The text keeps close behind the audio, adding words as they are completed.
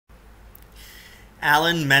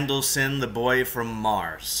Alan Mendelsohn, The Boy from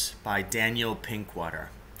Mars by Daniel Pinkwater.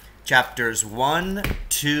 Chapters 1,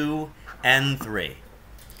 2, and 3.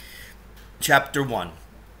 Chapter 1.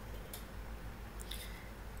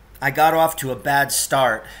 I got off to a bad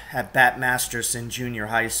start at Bat Masterson Junior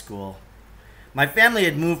High School. My family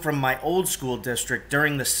had moved from my old school district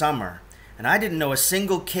during the summer, and I didn't know a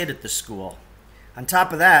single kid at the school. On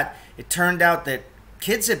top of that, it turned out that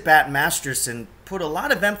kids at Bat Masterson put a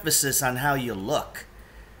lot of emphasis on how you look.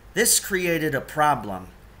 This created a problem.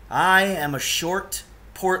 I am a short,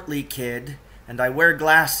 portly kid, and I wear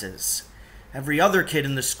glasses. Every other kid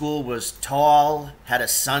in the school was tall, had a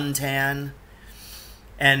suntan,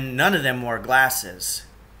 and none of them wore glasses.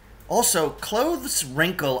 Also, clothes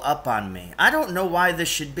wrinkle up on me. I don't know why this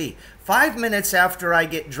should be. 5 minutes after I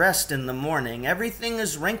get dressed in the morning, everything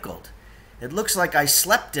is wrinkled. It looks like I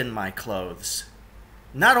slept in my clothes.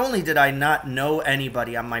 Not only did I not know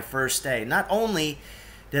anybody on my first day, not only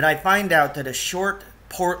did I find out that a short,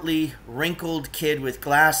 portly, wrinkled kid with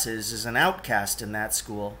glasses is an outcast in that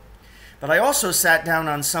school, but I also sat down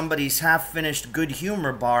on somebody's half-finished good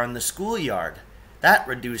humor bar in the schoolyard. That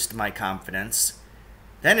reduced my confidence.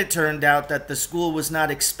 Then it turned out that the school was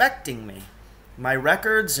not expecting me. My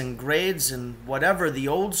records and grades and whatever the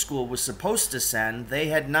old school was supposed to send, they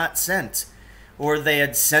had not sent. Or they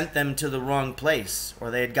had sent them to the wrong place, or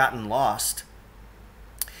they had gotten lost.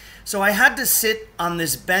 So I had to sit on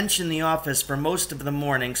this bench in the office for most of the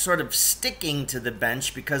morning, sort of sticking to the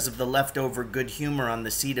bench because of the leftover good humor on the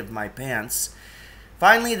seat of my pants.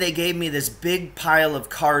 Finally, they gave me this big pile of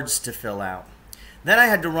cards to fill out. Then I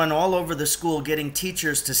had to run all over the school getting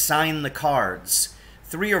teachers to sign the cards.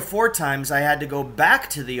 3 or 4 times I had to go back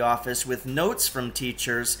to the office with notes from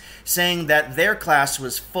teachers saying that their class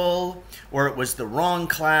was full, or it was the wrong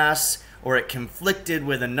class, or it conflicted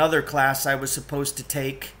with another class I was supposed to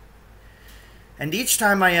take. And each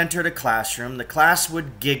time I entered a classroom, the class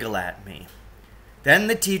would giggle at me. Then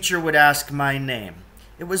the teacher would ask my name.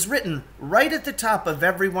 It was written right at the top of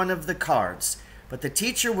every one of the cards, but the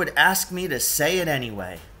teacher would ask me to say it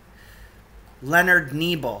anyway. Leonard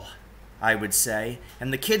Niebel, I would say,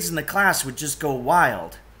 and the kids in the class would just go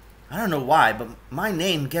wild. I don't know why, but my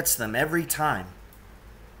name gets them every time.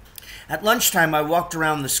 At lunchtime, I walked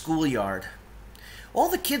around the schoolyard. All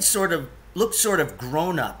the kids looked sort of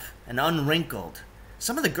grown up and unwrinkled.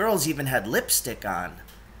 Some of the girls even had lipstick on.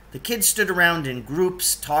 The kids stood around in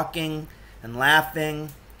groups, talking and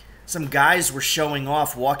laughing. Some guys were showing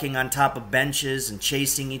off, walking on top of benches and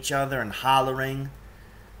chasing each other and hollering.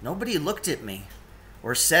 Nobody looked at me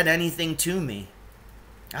or said anything to me.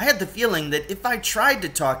 I had the feeling that if I tried to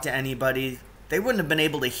talk to anybody, they wouldn't have been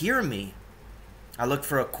able to hear me. I looked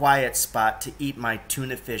for a quiet spot to eat my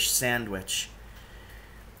tuna fish sandwich.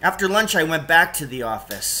 After lunch, I went back to the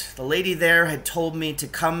office. The lady there had told me to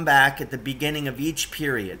come back at the beginning of each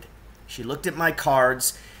period. She looked at my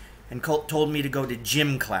cards and told me to go to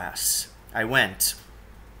gym class. I went.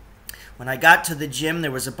 When I got to the gym, there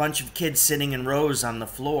was a bunch of kids sitting in rows on the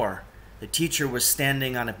floor. The teacher was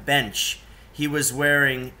standing on a bench. He was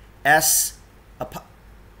wearing SS's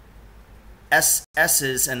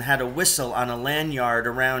and had a whistle on a lanyard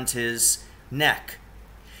around his neck.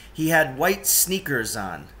 He had white sneakers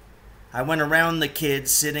on. I went around the kid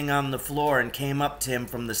sitting on the floor and came up to him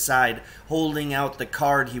from the side, holding out the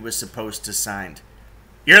card he was supposed to sign.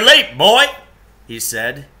 "You're late, boy," he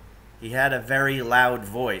said. He had a very loud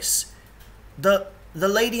voice. The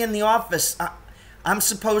lady in the office, I'm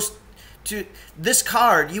supposed to, this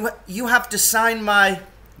card, you have to sign my..."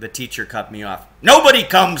 The teacher cut me off. "Nobody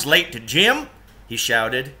comes late to gym," he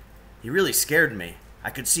shouted. He really scared me.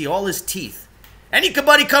 I could see all his teeth.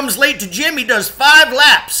 "Anybody comes late to gym, he does 5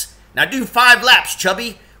 laps. Now do 5 laps,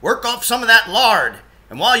 chubby. Work off some of that lard.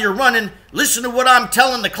 And while you're running, listen to what I'm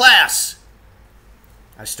telling the class."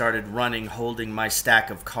 I started running, holding my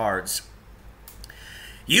stack of cards.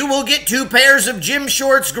 "You will get 2 pairs of gym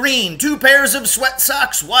shorts green, 2 pairs of sweat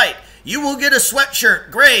socks white. You will get a sweatshirt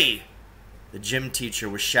gray." The gym teacher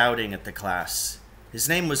was shouting at the class. His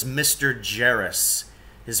name was Mr. Jarris.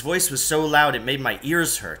 His voice was so loud it made my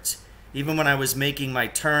ears hurt, even when I was making my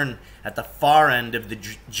turn at the far end of the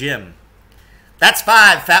gym. "That's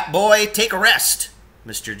 5, fat boy. Take a rest,"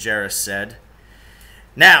 Mr. Jarris said.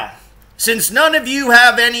 "Now, since none of you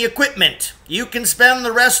have any equipment, you can spend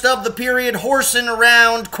the rest of the period horsing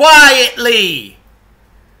around quietly."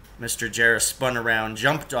 Mr. Jarris spun around,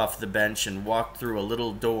 jumped off the bench, and walked through a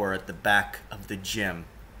little door at the back of the gym.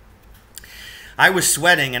 I was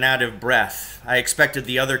sweating and out of breath. I expected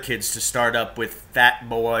the other kids to start up with fat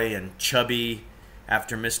boy and chubby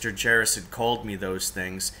after Mr. Jarris had called me those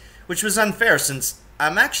things, which was unfair since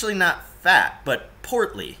I'm actually not fat, but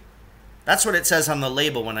portly. That's what it says on the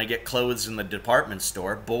label when I get clothes in the department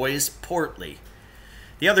store. Boys, portly.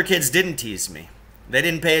 The other kids didn't tease me. They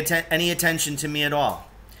didn't pay any attention to me at all.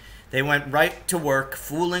 They went right to work,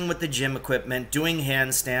 fooling with the gym equipment, doing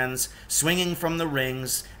handstands, swinging from the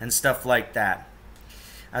rings, and stuff like that.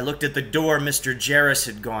 I looked at the door Mr. Jarris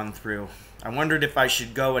had gone through. I wondered if I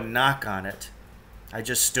should go and knock on it. I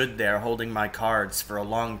just stood there holding my cards for a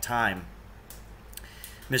long time.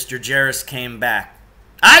 Mr. Jarris came back.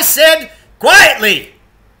 "I said, quietly!"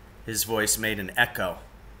 His voice made an echo.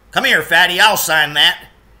 "Come here, fatty, I'll sign that."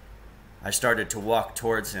 I started to walk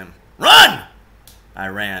towards him. "Run!" I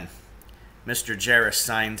ran. Mr. Jarris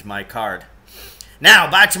signed my card. "Now,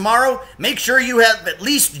 by tomorrow, make sure you have at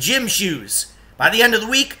least gym shoes. By the end of the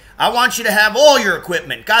week, I want you to have all your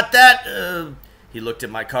equipment. Got that?" He looked at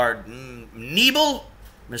my card. "Niebel?"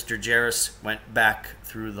 Mr. Jarris went back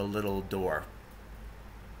through the little door.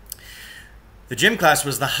 The gym class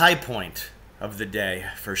was the high point of the day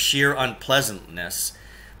for sheer unpleasantness,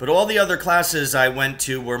 but all the other classes I went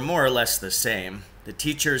to were more or less the same. The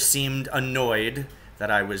teachers seemed annoyed that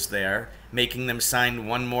I was there, making them sign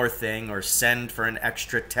one more thing or send for an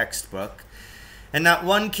extra textbook. And not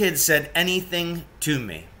one kid said anything to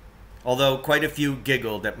me, although quite a few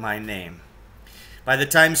giggled at my name. By the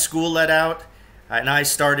time school let out and I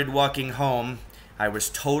started walking home, I was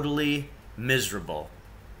totally miserable.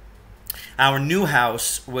 Our new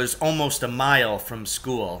house was almost a mile from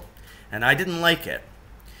school, and I didn't like it.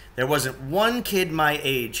 There wasn't one kid my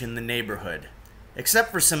age in the neighborhood,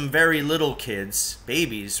 except for some very little kids,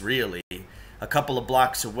 babies really, a couple of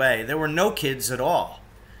blocks away. There were no kids at all.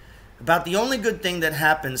 About the only good thing that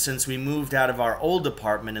happened since we moved out of our old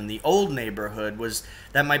apartment in the old neighborhood was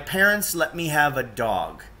that my parents let me have a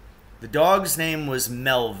dog. The dog's name was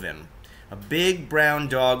Melvin, a big brown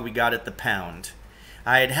dog we got at the pound.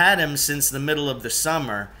 I had had him since the middle of the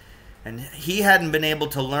summer, and he hadn't been able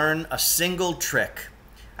to learn a single trick.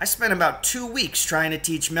 I spent about 2 weeks trying to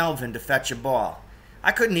teach Melvin to fetch a ball.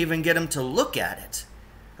 I couldn't even get him to look at it.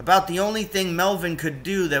 About the only thing Melvin could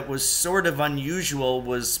do that was sort of unusual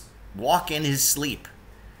was walk in his sleep.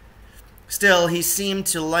 Still, he seemed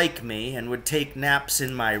to like me and would take naps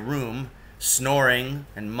in my room, snoring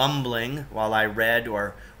and mumbling while I read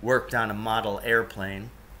or worked on a model airplane.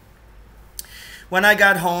 When I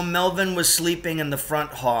got home, Melvin was sleeping in the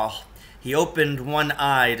front hall. He opened one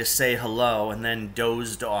eye to say hello and then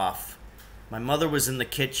dozed off. My mother was in the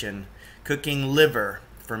kitchen, cooking liver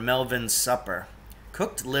for Melvin's supper.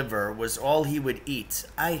 Cooked liver was all he would eat.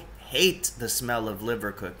 I hate the smell of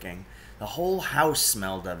liver cooking. The whole house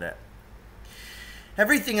smelled of it.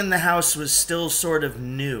 Everything in the house was still sort of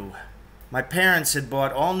new. My parents had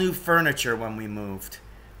bought all new furniture when we moved.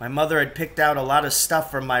 My mother had picked out a lot of stuff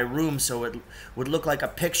from my room so it would look like a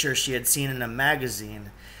picture she had seen in a magazine.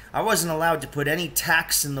 I wasn't allowed to put any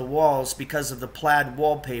tacks in the walls because of the plaid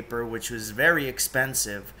wallpaper, which was very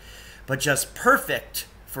expensive, but just perfect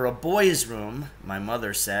for a boy's room, my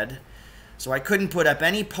mother said. So I couldn't put up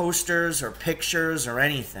any posters or pictures or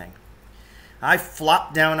anything. I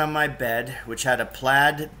flopped down on my bed, which had a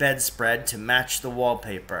plaid bedspread to match the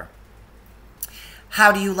wallpaper.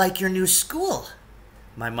 "How do you like your new school?"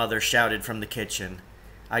 my mother shouted from the kitchen.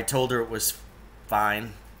 I told her it was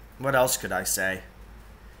fine. What else could I say?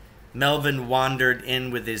 Melvin wandered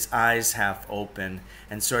in with his eyes half open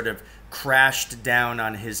and sort of crashed down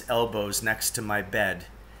on his elbows next to my bed.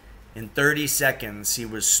 In 30 seconds, he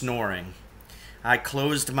was snoring. I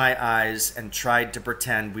closed my eyes and tried to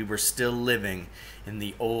pretend we were still living in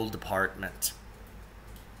the old apartment.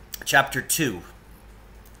 Chapter 2.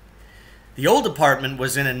 The old apartment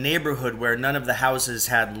was in a neighborhood where none of the houses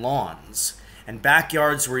had lawns, and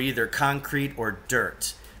backyards were either concrete or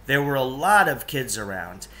dirt. There were a lot of kids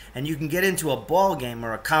around, and you can get into a ball game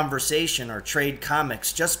or a conversation or trade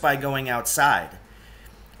comics just by going outside.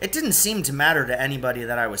 It didn't seem to matter to anybody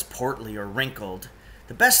that I was portly or wrinkled.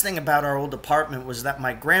 The best thing about our old apartment was that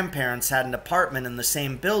my grandparents had an apartment in the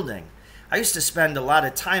same building. I used to spend a lot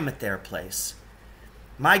of time at their place.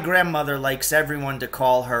 My grandmother likes everyone to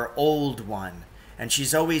call her Old One, and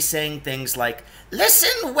she's always saying things like,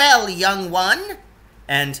 "Listen well, young one,"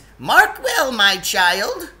 and "Mark well, my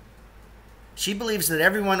child." She believes that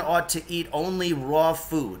everyone ought to eat only raw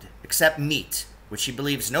food, except meat, which she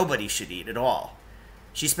believes nobody should eat at all.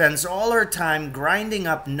 She spends all her time grinding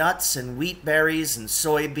up nuts and wheat berries and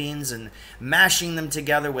soybeans and mashing them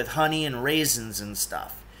together with honey and raisins and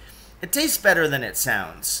stuff. It tastes better than it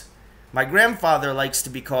sounds. My grandfather likes to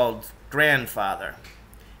be called grandfather.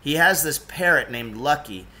 He has this parrot named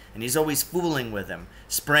Lucky, and he's always fooling with him,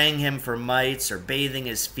 spraying him for mites or bathing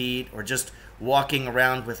his feet or just walking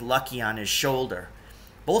around with Lucky on his shoulder.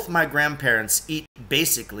 Both my grandparents eat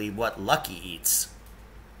basically what Lucky eats.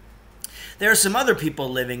 There are some other people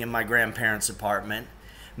living in my grandparents' apartment.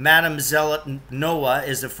 Madame Noah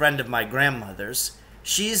is a friend of my grandmother's.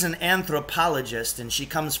 She's an anthropologist and she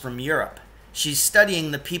comes from Europe. She's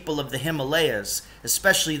studying the people of the Himalayas,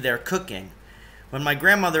 especially their cooking. When my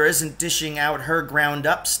grandmother isn't dishing out her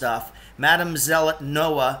ground-up stuff, Madame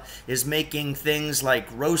Noah is making things like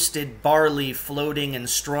roasted barley floating in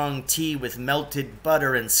strong tea with melted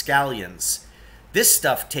butter and scallions. This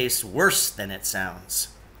stuff tastes worse than it sounds.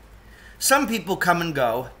 Some people come and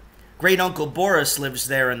go. Great Uncle Boris lives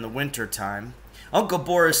there in the wintertime. Uncle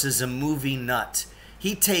Boris is a movie nut.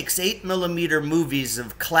 He takes 8mm movies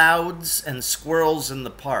of clouds and squirrels in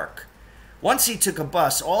the park. Once he took a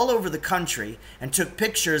bus all over the country and took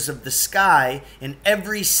pictures of the sky in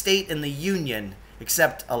every state in the Union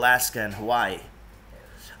except Alaska and Hawaii.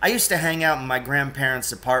 I used to hang out in my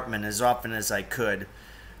grandparents' apartment as often as I could.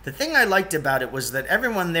 The thing I liked about it was that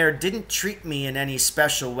everyone there didn't treat me in any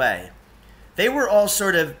special way. They were all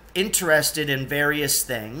sort of interested in various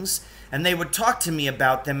things, and they would talk to me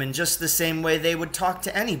about them in just the same way they would talk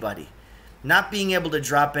to anybody. Not being able to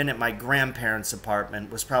drop in at my grandparents'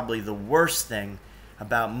 apartment was probably the worst thing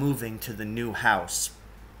about moving to the new house.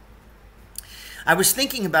 I was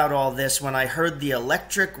thinking about all this when I heard the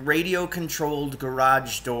electric radio-controlled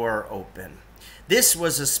garage door open. This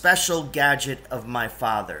was a special gadget of my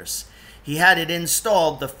father's. He had it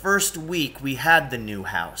installed the first week we had the new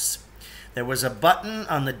house. There was a button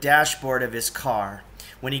on the dashboard of his car.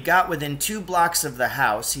 When he got within 2 blocks of the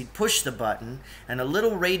house, he'd push the button, and a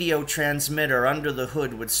little radio transmitter under the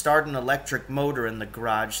hood would start an electric motor in the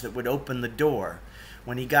garage that would open the door.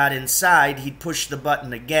 When he got inside, he'd push the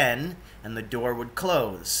button again, and the door would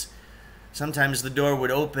close. Sometimes the door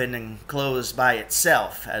would open and close by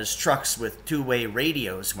itself, as trucks with 2-way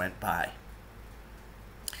radios went by.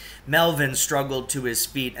 Melvin struggled to his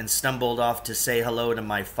feet and stumbled off to say hello to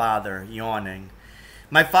my father, yawning.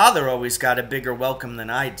 My father always got a bigger welcome than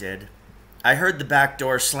I did. I heard the back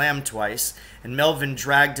door slam twice, and Melvin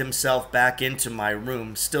dragged himself back into my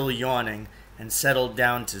room, still yawning, and settled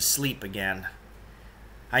down to sleep again.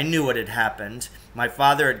 I knew what had happened. My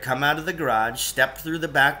father had come out of the garage, stepped through the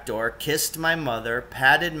back door, kissed my mother,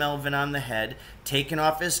 patted Melvin on the head, taken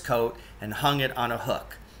off his coat, and hung it on a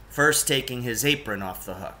hook, first taking his apron off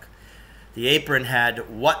the hook. The apron had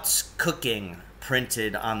 "What's Cooking"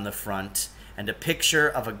 printed on the front, and a picture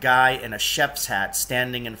of a guy in a chef's hat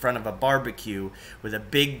standing in front of a barbecue with a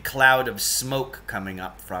big cloud of smoke coming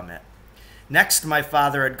up from it. Next, my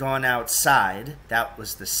father had gone outside, that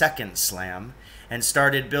was the second slam, and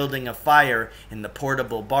started building a fire in the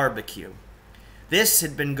portable barbecue. This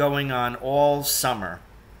had been going on all summer.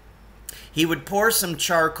 He would pour some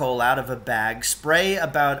charcoal out of a bag, spray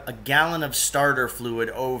about a gallon of starter fluid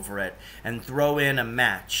over it, and throw in a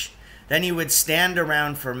match. Then he would stand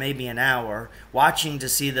around for maybe an hour, watching to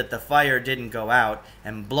see that the fire didn't go out,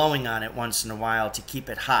 and blowing on it once in a while to keep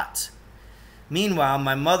it hot. Meanwhile,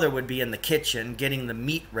 my mother would be in the kitchen getting the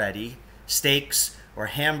meat ready, steaks or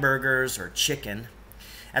hamburgers or chicken.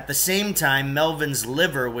 At the same time, Melvin's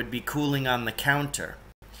liver would be cooling on the counter.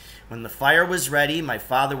 When the fire was ready, my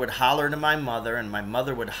father would holler to my mother, and my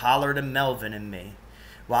mother would holler to Melvin and me.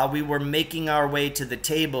 While we were making our way to the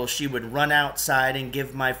table, she would run outside and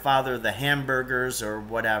give my father the hamburgers or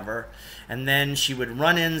whatever, and then she would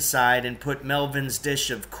run inside and put Melvin's dish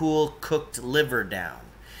of cool cooked liver down.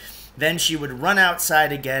 Then she would run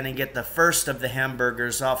outside again and get the first of the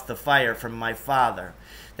hamburgers off the fire from my father.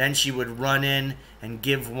 Then she would run in and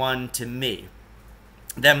give one to me.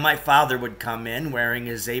 Then my father would come in wearing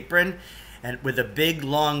his apron and with a big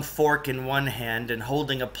long fork in one hand and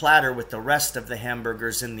holding a platter with the rest of the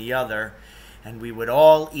hamburgers in the other, and we would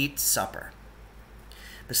all eat supper.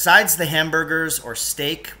 Besides the hamburgers or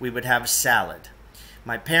steak, we would have salad.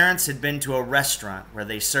 My parents had been to a restaurant where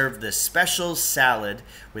they served this special salad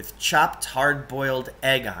with chopped hard-boiled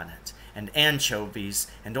egg on it, and anchovies,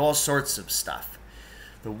 and all sorts of stuff.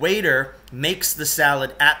 The waiter makes the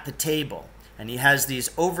salad at the table, and he has these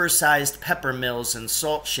oversized pepper mills and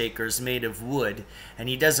salt shakers made of wood, and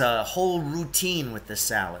he does a whole routine with the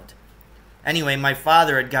salad. Anyway, my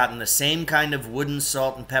father had gotten the same kind of wooden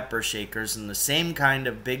salt and pepper shakers and the same kind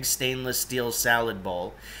of big stainless steel salad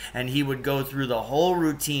bowl, and he would go through the whole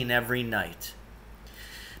routine every night.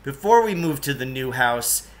 Before we moved to the new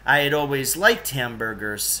house, I had always liked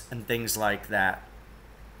hamburgers and things like that.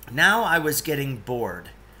 Now I was getting bored.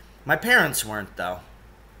 My parents weren't, though.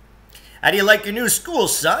 "How do you like your new school,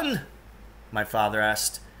 son?" my father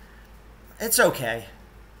asked. "It's okay,"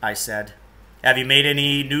 I said. "Have you made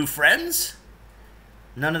any new friends?"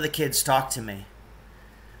 None of the kids talked to me.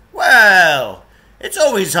 "Well, it's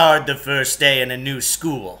always hard the first day in a new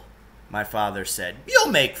school," my father said.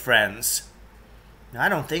 "You'll make friends." "I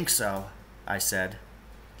don't think so," I said.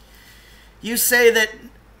 "You say that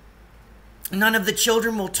none of the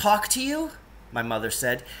children will talk to you?" my mother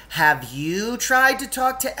said. "Have you tried to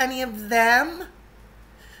talk to any of them?"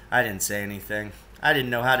 I didn't say anything. I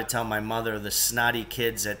didn't know how to tell my mother the snotty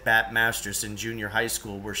kids at Bat Masterson Junior High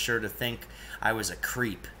School were sure to think I was a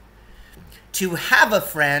creep. "To have a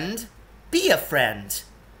friend, be a friend,"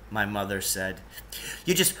 my mother said.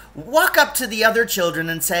 "You just walk up to the other children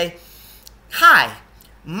and say, 'Hi,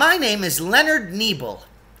 my name is Leonard Niebel,'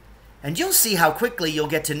 and you'll see how quickly you'll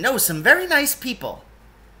get to know some very nice people."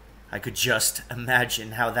 I could just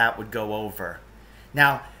imagine how that would go over.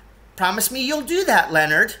 "Now, promise me you'll do that,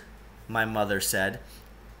 Leonard," my mother said.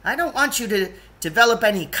 "I don't want you to develop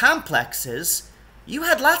any complexes. You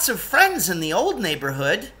had lots of friends in the old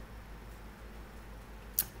neighborhood."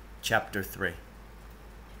 Chapter 3.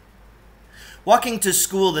 Walking to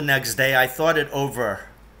school the next day, I thought it over,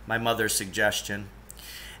 my mother's suggestion.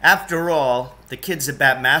 After all, the kids at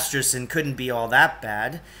Bat Masterson couldn't be all that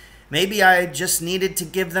bad. Maybe I just needed to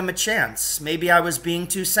give them a chance. Maybe I was being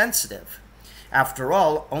too sensitive. After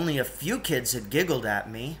all, only a few kids had giggled at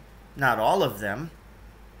me, not all of them.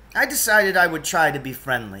 I decided I would try to be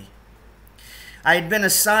friendly. I had been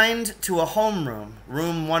assigned to a homeroom,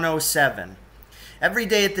 room 107. Every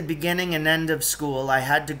day at the beginning and end of school, I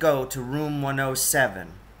had to go to room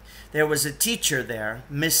 107. There was a teacher there,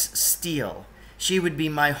 Miss Steele. She would be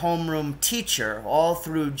my homeroom teacher all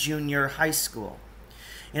through junior high school.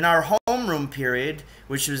 In our homeroom period,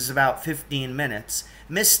 which was about 15 minutes,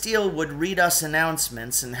 Miss Steele would read us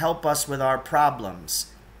announcements and help us with our problems.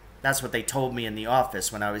 That's what they told me in the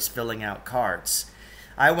office when I was filling out cards.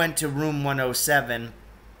 I went to room 107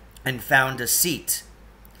 and found a seat.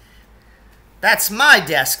 "That's my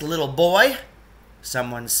desk, little boy,"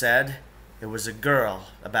 someone said. It was a girl,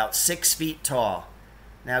 about 6 feet tall.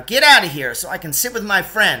 "Now get out of here so I can sit with my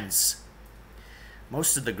friends."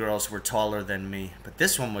 Most of the girls were taller than me, but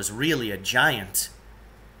this one was really a giant.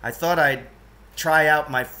 I thought I'd try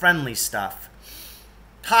out my friendly stuff.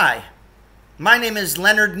 "Hi, my name is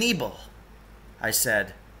Leonard Niebel," I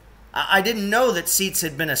said. I didn't know that seats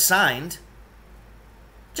had been assigned."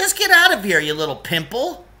 "Just get out of here, you little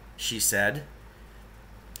pimple," she said.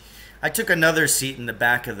 I took another seat in the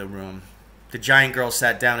back of the room. The giant girl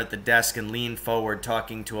sat down at the desk and leaned forward,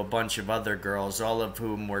 talking to a bunch of other girls, all of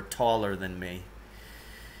whom were taller than me.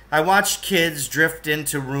 I watched kids drift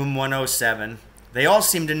into room 107. They all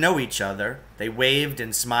seemed to know each other. They waved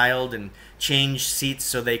and smiled and changed seats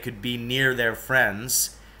so they could be near their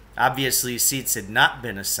friends. Obviously, seats had not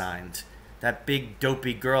been assigned. That big,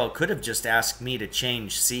 dopey girl could have just asked me to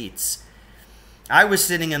change seats. I was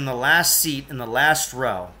sitting in the last seat in the last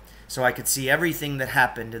row, so I could see everything that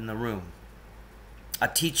happened in the room. A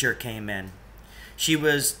teacher came in. She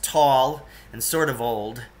was tall and sort of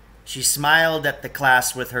old. She smiled at the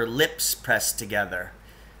class with her lips pressed together.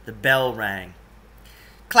 The bell rang.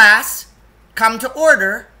 "Class, come to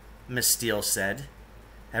order," Miss Steele said.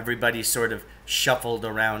 Everybody sort of shuffled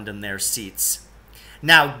around in their seats.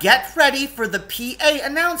 "Now get ready for the PA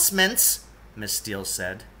announcements," Miss Steele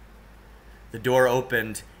said. The door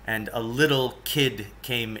opened and a little kid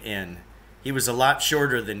came in. He was a lot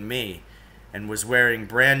shorter than me and was wearing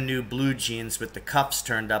brand new blue jeans with the cuffs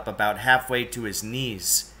turned up about halfway to his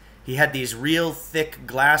knees. He had these real thick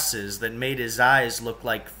glasses that made his eyes look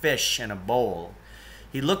like fish in a bowl.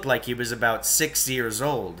 He looked like he was about 6 years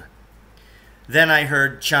old. Then I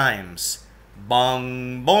heard chimes.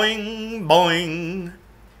 Bong, boing, boing.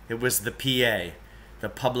 It was the PA, the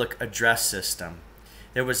public address system.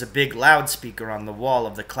 There was a big loudspeaker on the wall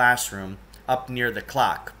of the classroom up near the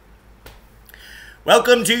clock.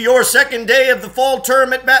 "Welcome to your second day of the fall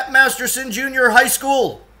term at Bat Masterson Junior High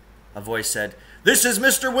School," a voice said. "This is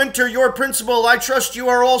Mr. Winter, your principal. I trust you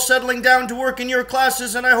are all settling down to work in your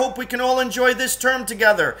classes, and I hope we can all enjoy this term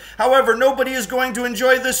together. However, nobody is going to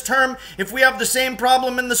enjoy this term if we have the same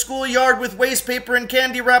problem in the schoolyard with waste paper and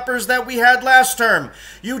candy wrappers that we had last term.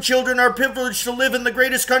 You children are privileged to live in the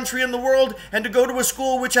greatest country in the world and to go to a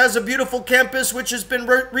school which has a beautiful campus which has been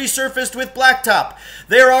resurfaced with blacktop.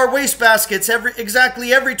 There are waste baskets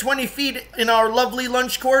exactly every 20 feet in our lovely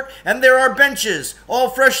lunch court, and there are benches, all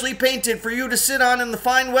freshly painted for you to sit sit on in the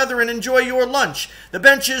fine weather and enjoy your lunch. The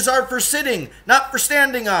benches are for sitting, not for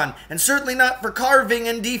standing on, and certainly not for carving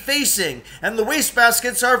and defacing. And the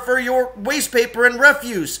wastebaskets are for your waste paper and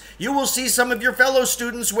refuse. You will see some of your fellow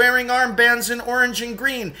students wearing armbands in orange and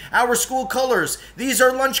green, our school colors. These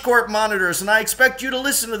are lunch court monitors, and I expect you to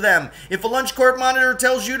listen to them. If a lunch court monitor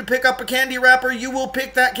tells you to pick up a candy wrapper, you will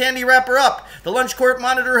pick that candy wrapper up. The lunch court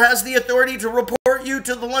monitor has the authority to report you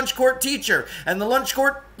to the lunch court teacher, and the lunch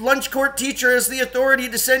court teacher has the authority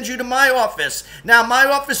to send you to my office. Now, my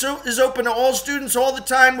office is open to all students all the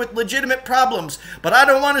time with legitimate problems, but I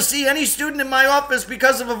don't want to see any student in my office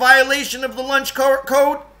because of a violation of the lunch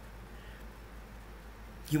code.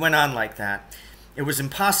 He went on like that. It was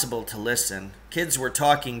impossible to listen. Kids were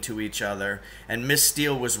talking to each other, and Miss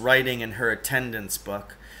Steele was writing in her attendance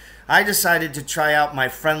book. I decided to try out my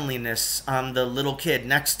friendliness on the little kid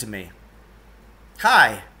next to me.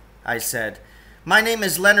 "Hi," I said. "My name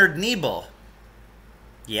is Leonard Niebel."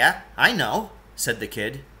 "Yeah, I know," said the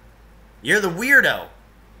kid. "You're the weirdo.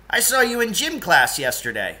 I saw you in gym class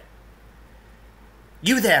yesterday."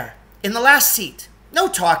 "You there, in the last seat. No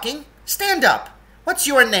talking. Stand up. What's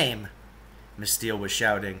your name?" Miss Steele was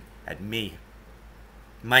shouting at me.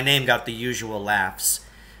 My name got the usual laughs.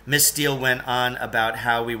 Miss Steele went on about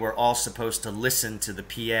how we were all supposed to listen to the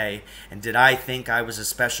PA, and did I think I was a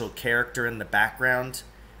special character in the background?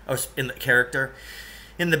 In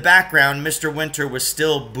the background, Mr. Winter was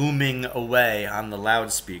still booming away on the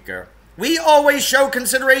loudspeaker. "We always show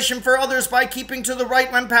consideration for others by keeping to the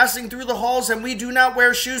right when passing through the halls, and we do not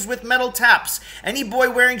wear shoes with metal taps. Any boy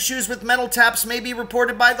wearing shoes with metal taps may be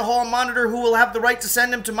reported by the hall monitor, who will have the right to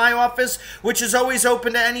send him to my office, which is always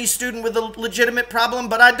open to any student with a legitimate problem,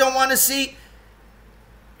 but I don't want to see..."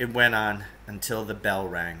 It went on until the bell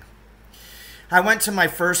rang. I went to my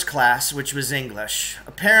first class, which was English.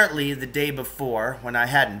 Apparently, the day before, when I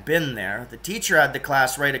hadn't been there, the teacher had the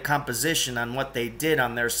class write a composition on what they did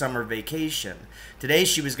on their summer vacation. Today,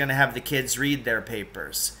 she was going to have the kids read their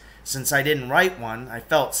papers. Since I didn't write one, I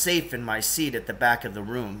felt safe in my seat at the back of the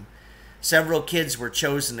room. Several kids were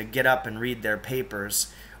chosen to get up and read their papers.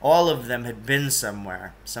 All of them had been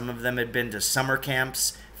somewhere. Some of them had been to summer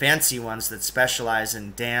camps, fancy ones that specialize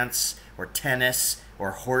in dance or tennis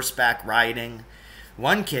or horseback riding.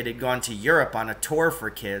 One kid had gone to Europe on a tour for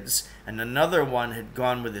kids, and another one had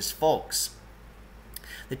gone with his folks.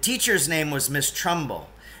 The teacher's name was Miss Trumbull,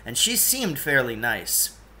 and she seemed fairly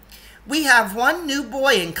nice. "We have one new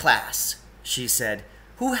boy in class," she said,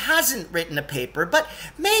 "who hasn't written a paper, but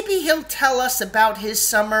maybe he'll tell us about his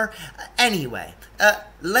summer anyway.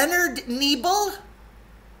 Leonard Niebel?"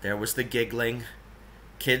 There was the giggling.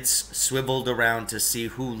 Kids swiveled around to see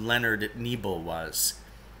who Leonard Niebel was.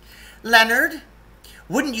 "Leonard,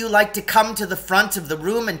 wouldn't you like to come to the front of the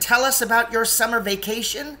room and tell us about your summer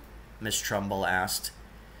vacation?" Miss Trumbull asked.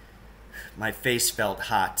 My face felt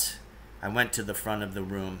hot. I went to the front of the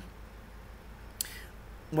room.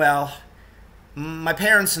 "Well, my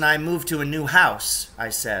parents and I moved to a new house," I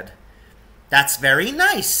said. "That's very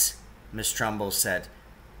nice," Miss Trumbull said.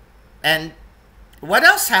 "And what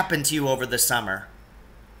else happened to you over the summer?"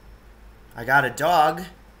 "I got a dog,"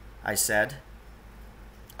 I said.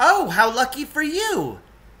 "Oh, how lucky for you,"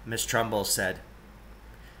 Miss Trumbull said.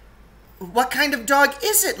 "What kind of dog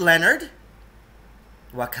is it, Leonard?"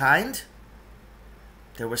 "What kind?"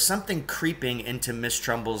 There was something creeping into Miss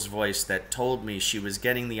Trumbull's voice that told me she was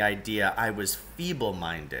getting the idea I was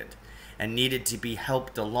feeble-minded and needed to be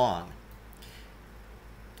helped along.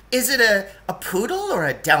 "Is it a poodle or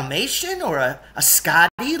a Dalmatian or a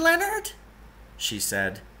Scottie, Leonard?" she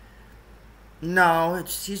said. "No,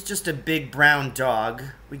 he's just a big brown dog.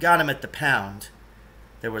 We got him at the pound."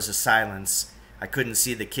 There was a silence. I couldn't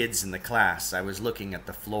see the kids in the class. I was looking at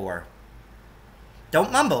the floor.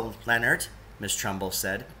 "Don't mumble, Leonard," Miss Trumbull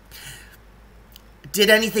said.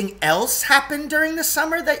 "Did anything else happen during the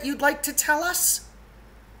summer that you'd like to tell us?"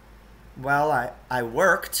 "Well, I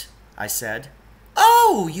worked," I said.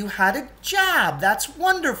 "Oh, you had a job. That's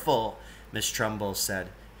wonderful," Miss Trumbull said.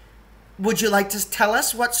 "Would you like to tell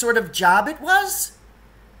us what sort of job it was?"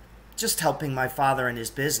 "Just helping my father in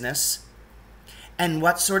his business." "And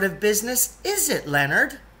what sort of business is it,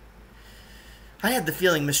 Leonard?" I had the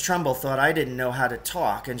feeling Miss Trumbull thought I didn't know how to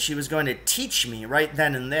talk, and she was going to teach me right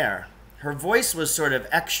then and there. Her voice was sort of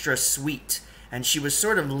extra sweet, and she was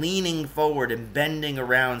sort of leaning forward and bending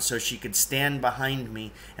around so she could stand behind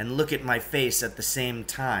me and look at my face at the same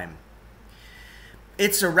time.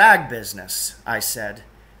 "It's a rag business," I said.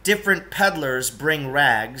 "Different peddlers bring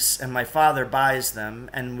rags, and my father buys them,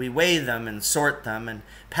 and we weigh them and sort them and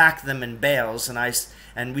pack them in bales,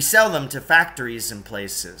 and we sell them to factories and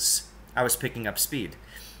places." I was picking up speed.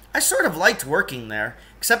 I sort of liked working there,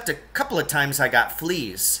 except a couple of times I got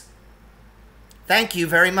fleas. Thank you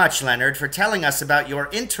very much, Leonard, for telling us about your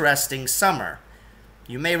interesting summer.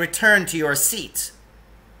 You may return to your seat.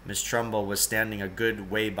 Miss Trumbull was standing a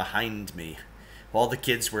good way behind me. All the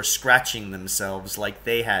kids were scratching themselves like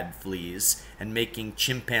they had fleas and making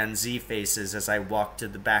chimpanzee faces as I walked to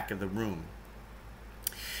the back of the room.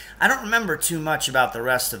 I don't remember too much about the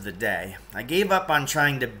rest of the day. I gave up on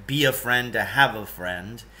trying to be a friend to have a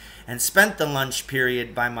friend and spent the lunch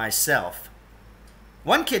period by myself.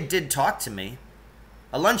 One kid did talk to me.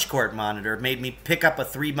 A lunch court monitor made me pick up a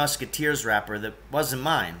Three Musketeers wrapper that wasn't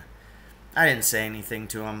mine. I didn't say anything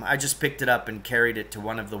to him. I just picked it up and carried it to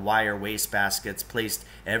one of the wire wastebaskets placed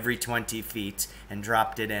every 20 feet and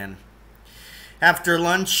dropped it in. After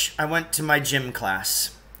lunch, I went to my gym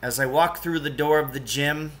class. As I walked through the door of the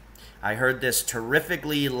gym, I heard this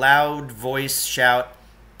terrifically loud voice shout,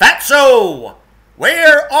 "Fatso!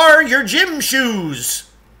 Where are your gym shoes?"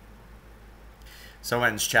 So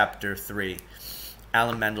ends Chapter 3.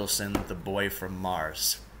 Alan Mendelsohn, The Boy from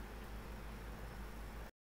Mars.